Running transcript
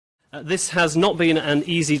This has not been an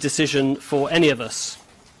easy decision for any of us.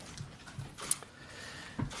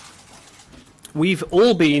 We've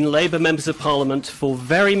all been Labour members of Parliament for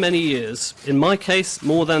very many years, in my case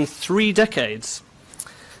more than 3 decades.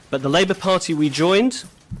 But the Labour Party we joined,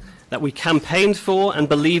 that we campaigned for and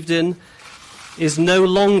believed in, is no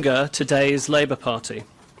longer today's Labour Party.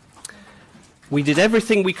 We did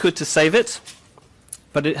everything we could to save it,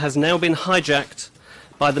 but it has now been hijacked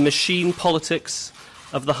by the machine politics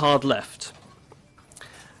of the hard left.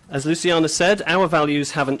 As Luciana said, our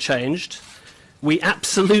values haven't changed. We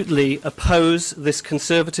absolutely oppose this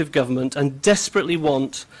Conservative government and desperately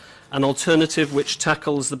want an alternative which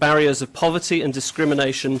tackles the barriers of poverty and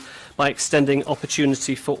discrimination by extending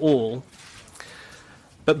opportunity for all.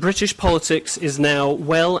 But British politics is now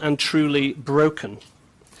well and truly broken.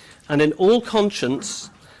 And in all conscience,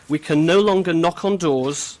 we can no longer knock on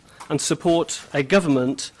doors and support a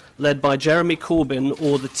government led by Jeremy Corbyn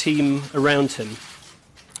or the team around him.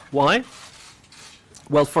 Why?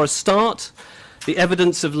 Well, for a start, the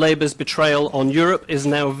evidence of Labour's betrayal on Europe is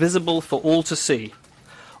now visible for all to see,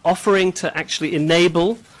 offering to actually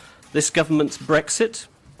enable this government's Brexit,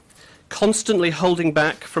 constantly holding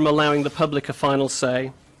back from allowing the public a final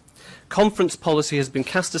say. Conference policy has been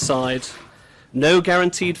cast aside, no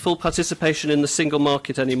guaranteed full participation in the single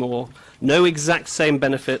market anymore, no exact same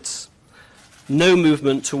benefits, no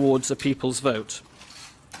movement towards a people's vote.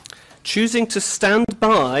 Choosing to stand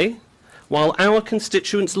by while our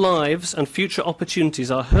constituents' lives and future opportunities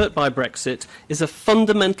are hurt by Brexit is a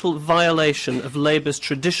fundamental violation of Labour's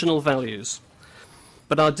traditional values.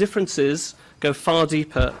 But our differences go far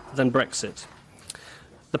deeper than Brexit.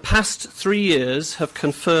 The past 3 years have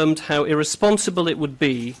confirmed how irresponsible it would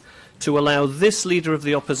be to allow this leader of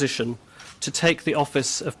the opposition to take the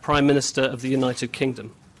office of Prime Minister of the United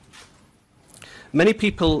Kingdom. Many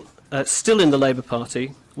people still in the Labour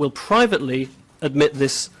Party will privately admit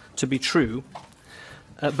this to be true,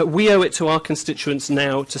 but we owe it to our constituents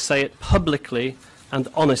now to say it publicly and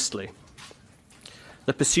honestly.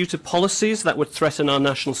 The pursuit of policies that would threaten our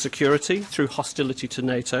national security through hostility to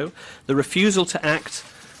NATO, the refusal to act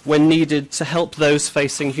when needed to help those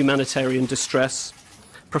facing humanitarian distress,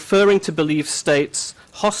 preferring to believe states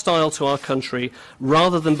hostile to our country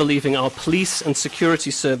rather than believing our police and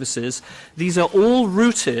security services, these are all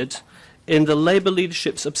rooted in the Labour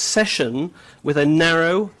leadership's obsession with a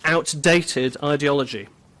narrow, outdated ideology.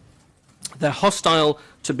 They're hostile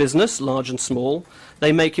to business, large and small.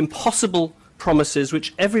 They make impossible promises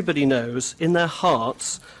which everybody knows in their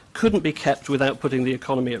hearts couldn't be kept without putting the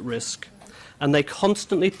economy at risk. And they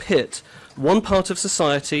constantly pit one part of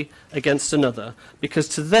society against another, because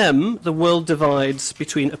to them the world divides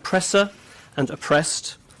between oppressor and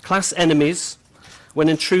oppressed, class enemies, when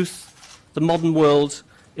in truth the modern world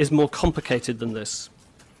is more complicated than this.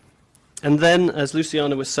 And then, as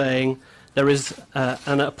Luciana was saying, there is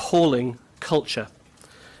an appalling culture.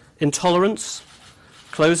 Intolerance,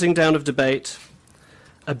 closing down of debate,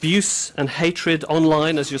 abuse and hatred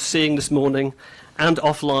online, as you're seeing this morning, and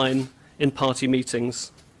offline in party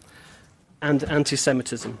meetings, and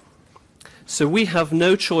anti-Semitism. So we have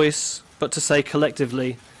no choice but to say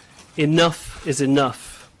collectively, enough is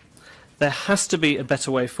enough. There has to be a better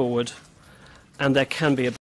way forward, and there can be a